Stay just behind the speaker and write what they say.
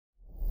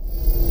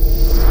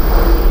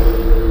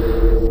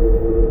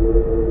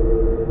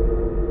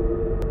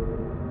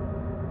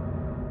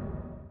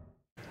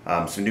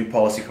some new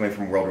policy coming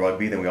from World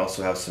Rugby. Then we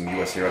also have some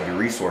USA Rugby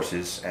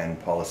resources and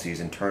policies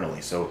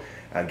internally. So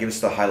give us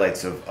the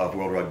highlights of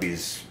World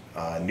Rugby's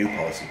new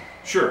policy.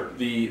 Sure.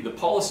 The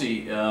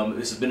policy,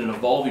 this has been an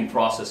evolving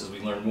process as we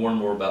learn more and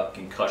more about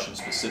concussion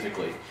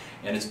specifically.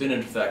 And it's been in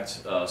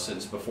effect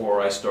since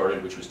before I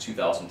started, which was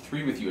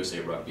 2003 with USA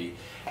Rugby,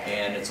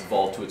 and it's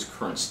evolved to its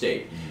current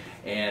state.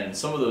 And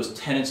some of those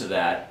tenets of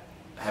that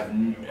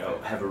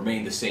have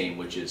remained the same,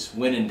 which is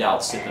when in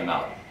doubt, sit them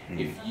out.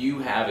 If you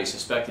have a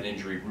suspected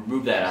injury,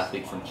 remove that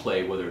athlete from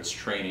play, whether it's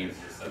training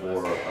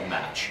or a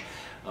match.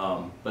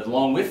 But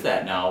along with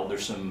that now,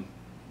 there's some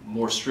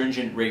more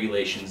stringent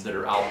regulations that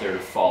are out there to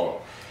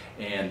follow.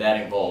 And that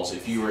involves,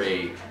 if you are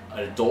an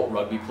adult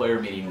rugby player,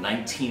 meaning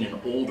 19 and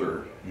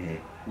older,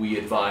 we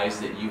advise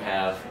that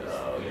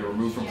you're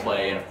removed from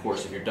play, and of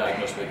course if you're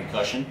diagnosed with a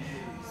concussion,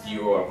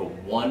 you have a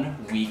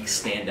 1 week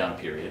stand down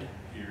period,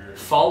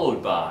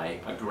 followed by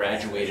a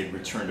graduated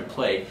return to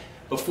play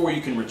before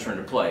you can return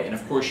to play. And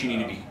of course you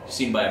need to be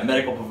seen by a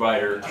medical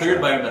provider, cleared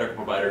by a medical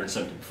provider, and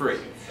symptom free.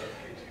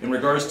 In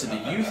regards to the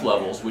youth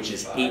levels, which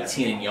is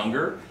 18 and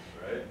younger,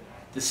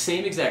 the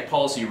same exact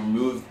policy,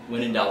 remove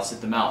when in doubt,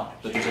 sit them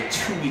out, but there's a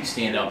 2 week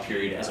stand down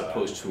period as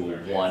opposed to a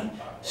 1.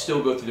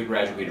 Still go through the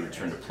graduated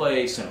return to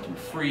play, symptom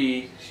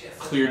free,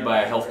 cleared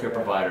by a healthcare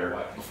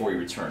provider before you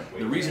return.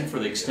 The reason for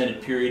the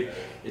extended period,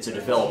 it's a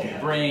developing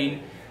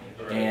brain,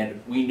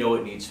 and we know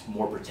it needs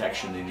more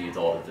protection than the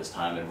adult at this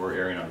time, and we're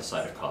erring on the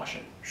side of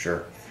caution.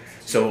 Sure.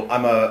 So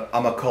I'm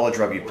a college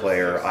rugby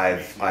player.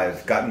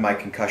 I've gotten my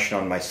concussion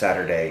on my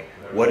Saturday.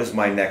 What does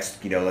my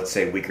next, let's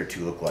say, week or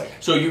two look like?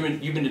 So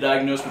you've been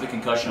diagnosed with a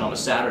concussion on a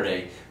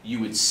Saturday. You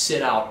would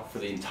sit out for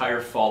the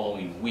entire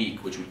following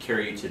week, which would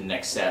carry you to the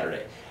next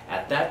Saturday.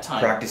 At that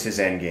time, practices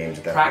and games.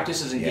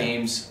 Practices and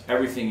games,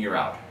 everything, you're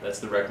out. That's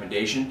the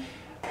recommendation.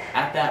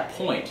 At that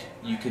point,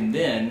 you can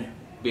then,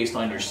 based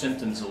on your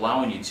symptoms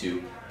allowing you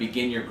to,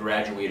 begin your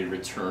graduated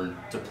return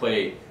to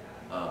play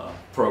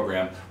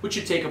program, which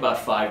should take about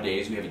 5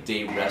 days. We have a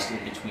day rest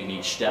in between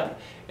each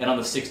step, and on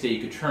the 6th day you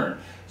could turn.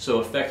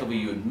 So effectively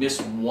you would miss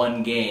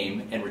 1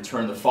 game and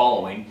return the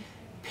following,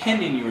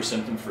 pending you were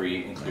symptom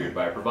free and cleared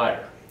by a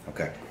provider.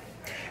 Okay.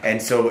 And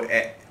so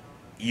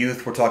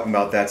youth, we're talking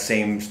about that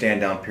same stand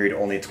down period,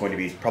 only it's going to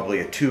be probably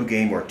a 2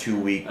 game or 2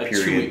 week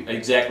period.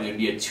 Exactly, it would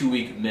be a 2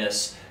 week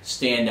miss,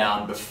 stand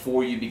down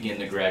before you begin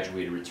the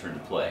graduated return to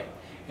play.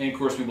 And of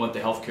course we want the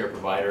healthcare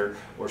provider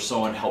or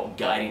someone help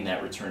guiding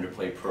that return to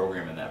play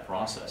program in that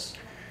process.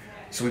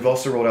 So we've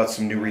also rolled out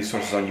some new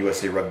resources on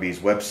USA Rugby's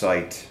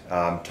website.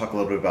 Talk a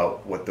little bit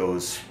about what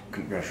those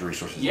congressional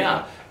resources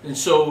are. And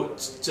so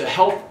to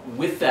help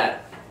with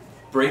that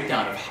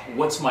breakdown of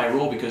what's my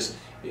role, because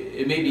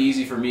it may be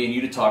easy for me and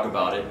you to talk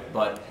about it,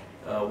 but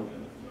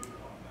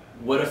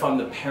what if I'm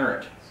the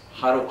parent?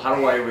 How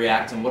do I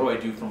react, and what do I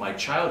do for my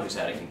child who's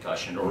had a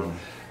concussion? Or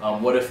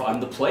what if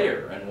I'm the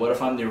player, and what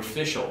if I'm the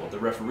official, the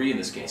referee in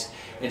this case?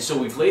 And so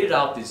we've laid it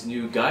out, these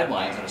new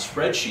guidelines on a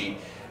spreadsheet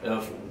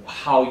of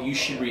how you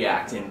should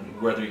react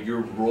and whether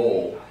your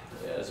role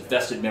as a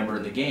vested member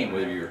in the game,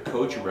 whether you're a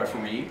coach, a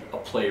referee, a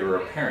player, or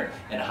a parent,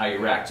 and how you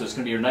react. So it's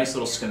going to be a nice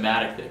little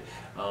schematic that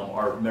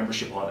our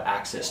membership will have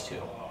access to.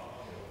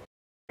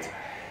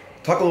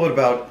 Talk a little bit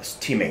about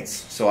teammates.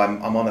 So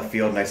I'm on the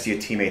field and I see a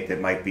teammate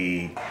that might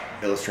be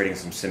illustrating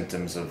some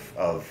symptoms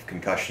of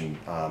concussion.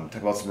 Talk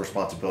about some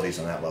responsibilities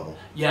on that level.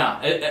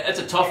 Yeah, it's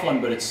a tough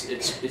one, but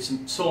it's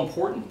so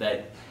important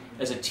that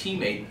as a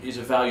teammate, as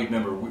a valued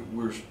member,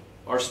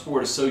 our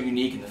sport is so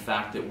unique in the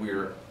fact that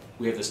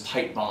we have this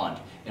tight bond,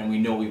 and we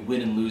know we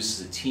win and lose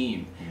as a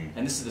team.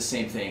 And this is the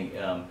same thing.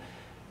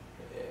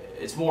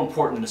 It's more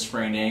important than a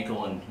sprained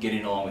ankle and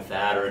getting along with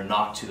that, or a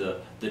knock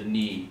to the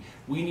knee.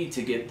 We need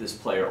to get this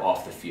player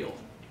off the field.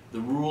 The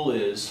rule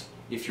is,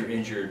 if you're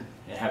injured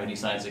and have any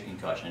signs of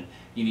concussion,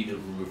 you need to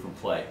remove from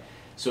play.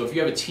 So if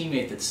you have a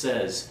teammate that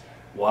says,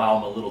 wow,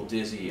 I'm a little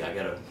dizzy,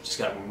 just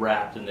got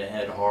wrapped in the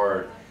head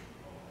hard,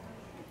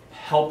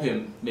 help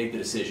him make the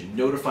decision.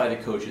 Notify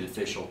the coach or the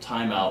official,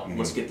 timeout,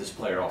 let's get this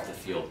player off the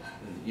field.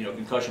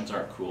 Concussions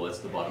aren't cool, that's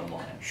the bottom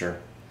line. Sure.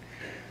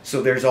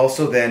 So there's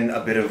also then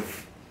a bit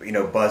of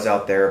buzz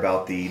out there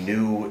about the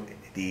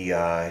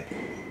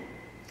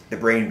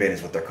brain bin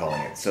is what they're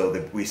calling it.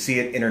 So we see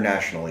it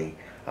internationally.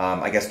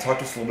 I guess talk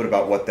to us a little bit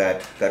about what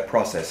that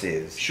process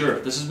is. Sure.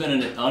 This has been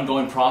an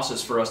ongoing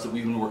process for us that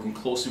we've been working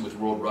closely with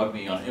World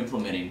Rugby on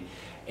implementing,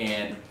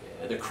 and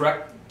the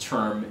correct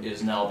term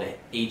is now the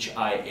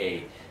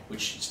HIA,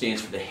 which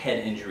stands for the Head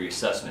Injury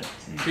Assessment.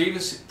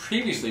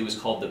 Previously it was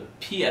called the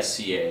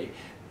PSCA,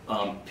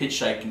 Pitch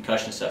Site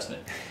Concussion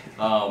Assessment.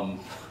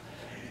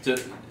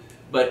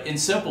 But in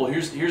simple,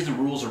 here's the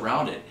rules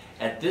around it.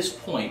 At this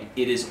point,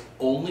 it is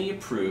only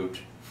approved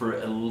for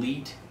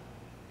elite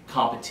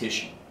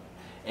competition,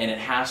 and it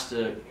has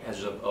a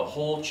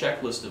whole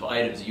checklist of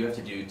items that you have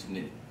to do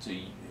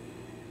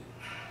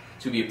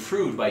to be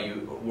approved by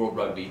World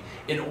Rugby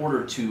in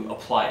order to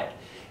apply it.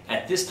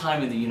 At this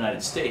time in the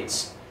United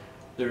States,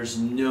 there's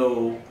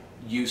no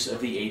use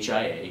of the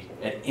HIA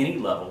at any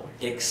level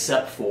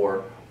except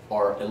for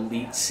our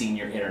elite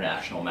senior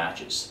international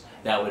matches.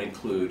 That would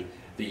include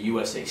the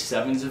USA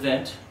Sevens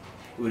event.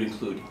 It would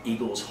include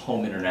Eagles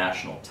Home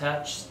International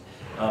Test,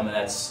 and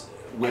that's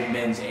with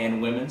men's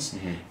and women's,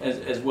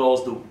 as well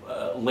as the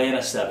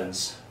Atlanta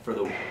Sevens for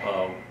the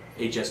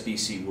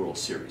HSBC World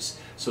Series.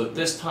 So at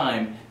this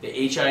time, the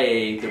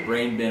HIA, the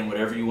brain bin,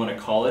 whatever you want to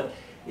call it,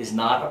 is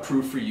not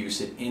approved for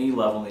use at any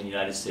level in the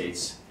United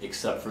States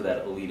except for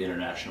that elite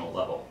international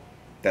level.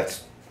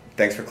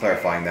 Thanks for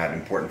clarifying that,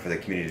 important for the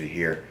community to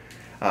hear.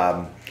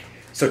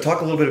 So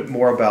talk a little bit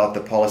more about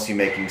the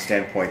policy-making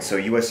standpoint. So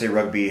USA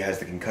Rugby has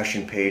the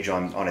concussion page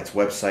on its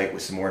website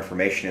with some more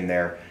information in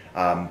there.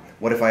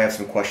 What if I have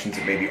some questions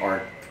that maybe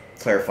aren't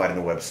clarified in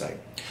the website?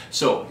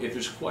 So if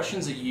there's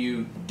questions that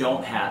you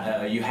don't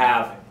have, you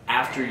have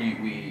after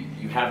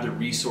you have the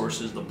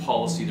resources, the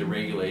policy, the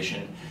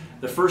regulation,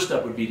 the first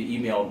step would be to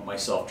email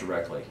myself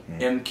directly,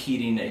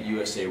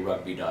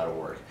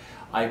 mkeating@usarugby.org.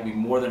 I'd be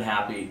more than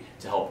happy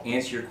to help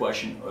answer your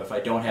question. If I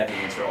don't have the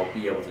answer, I'll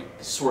be able to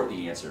sort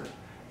the answer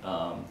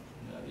that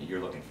you're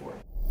looking for.